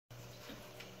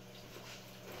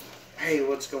Hey,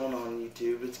 what's going on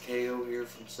YouTube? It's KO here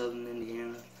from Southern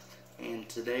Indiana, and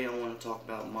today I want to talk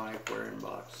about my aquarium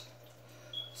box.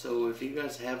 So if you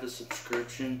guys have a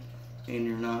subscription and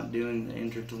you're not doing the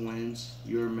enter to wins,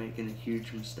 you're making a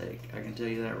huge mistake. I can tell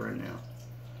you that right now.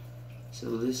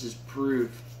 So this is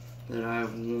proof that I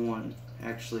have won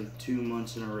actually 2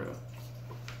 months in a row.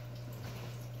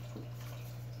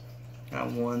 I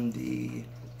won the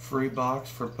free box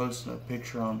for posting a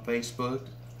picture on Facebook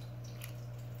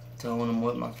telling them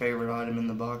what my favorite item in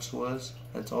the box was.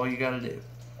 That's all you gotta do.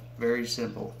 Very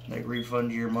simple. They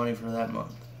refund you your money for that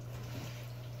month.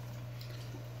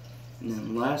 And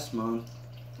then last month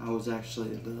I was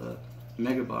actually the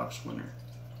mega box winner.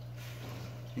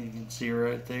 You can see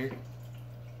right there.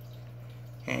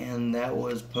 And that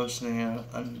was posting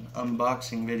an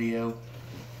unboxing video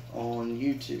on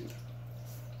YouTube.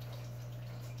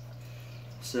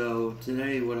 So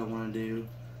today what I want to do,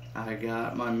 I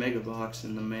got my mega box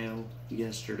in the mail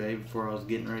yesterday before I was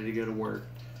getting ready to go to work,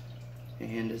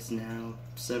 and it's now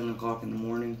 7 o'clock in the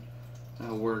morning.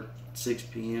 I work 6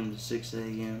 p.m. to 6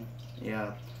 a.m.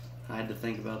 Yeah, I had to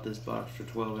think about this box for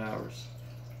 12 hours.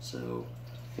 So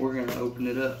we're going to open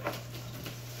it up.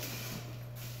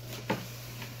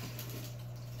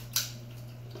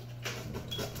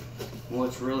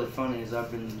 What's really funny is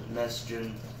I've been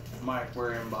messaging my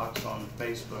aquarium box on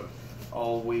Facebook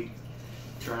all week,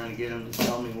 trying to get them to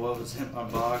tell me what was in my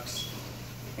box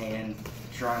and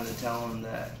trying to tell them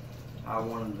that I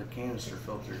wanted the canister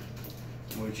filter,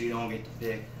 which you don't get to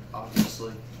pick,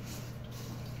 obviously.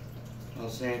 I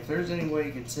was saying, if there's any way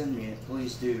you can send me it,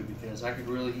 please do, because I could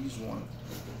really use one.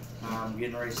 I'm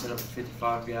getting ready to set up a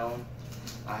 55 gallon.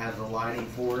 I have the lighting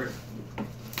for it.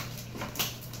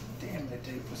 Damn, that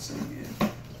tape was so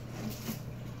good.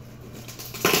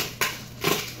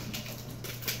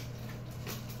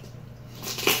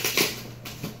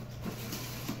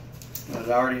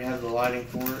 I already have the lighting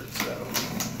for it,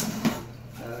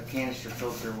 so a canister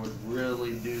filter would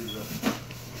really do the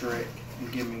trick and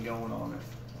get me going on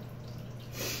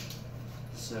it.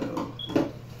 So,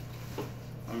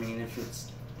 I mean, if it's,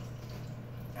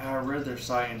 I read their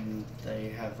site and they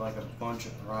have like a bunch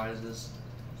of prizes,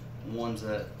 ones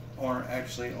that aren't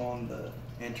actually on the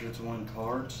enter to win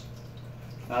cards.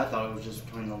 I thought it was just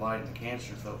between the light and the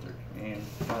canister filter, and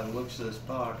by the looks of this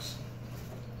box,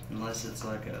 unless it's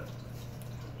like a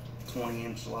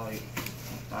 20-inch light,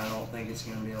 I don't think it's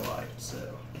going to be a light,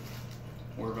 so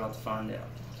we're about to find out.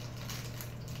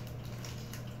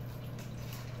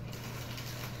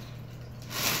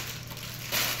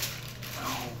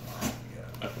 Oh my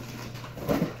God.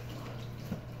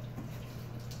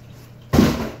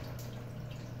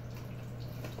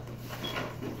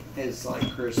 It's like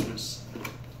Christmas.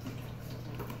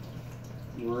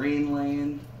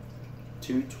 Marineland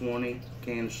 220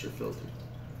 canister filter.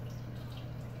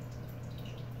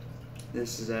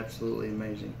 This is absolutely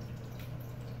amazing.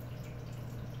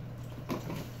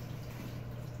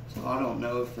 So I don't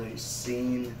know if they've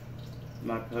seen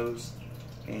my post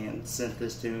and sent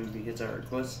this to me because I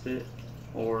requested it,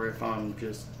 or if I'm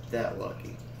just that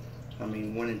lucky. I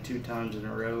mean, winning 2 times in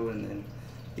a row and then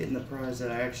getting the prize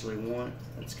that I actually want,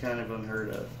 that's kind of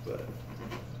unheard of, but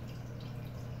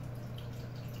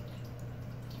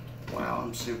wow,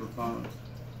 I'm super pumped.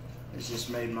 It's just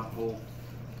made my whole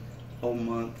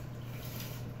month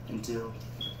until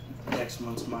next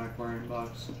month's my aquarium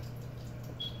box.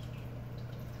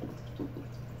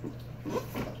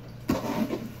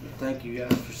 Thank you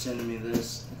guys for sending me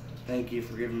this. Thank you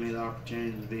for giving me the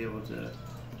opportunity to be able to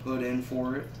put in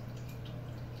for it.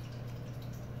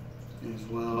 And as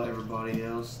well, everybody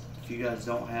else, if you guys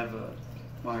don't have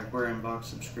my aquarium box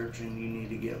subscription, you need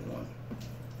to get one,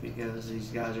 because these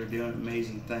guys are doing an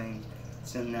amazing thing,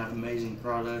 sending out amazing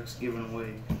products, giving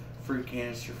away free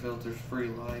canister filters, free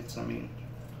lights. I mean,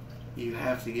 you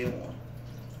have to get one.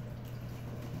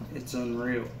 It's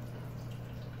unreal.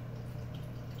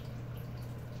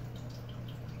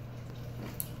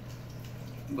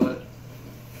 But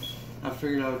I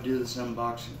figured I would do this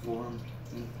unboxing for them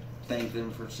and thank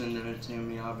them for sending it to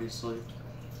me, obviously.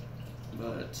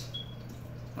 But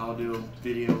I'll do a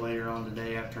video later on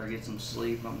today after I get some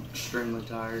sleep. I'm extremely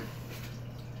tired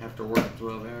after working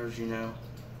 12 hours, you know.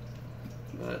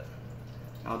 But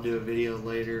I'll do a video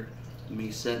later,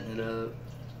 me setting it up,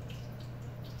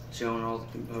 showing all the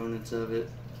components of it.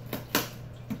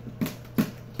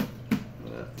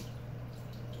 But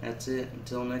that's it.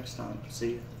 Until next time.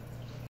 See ya.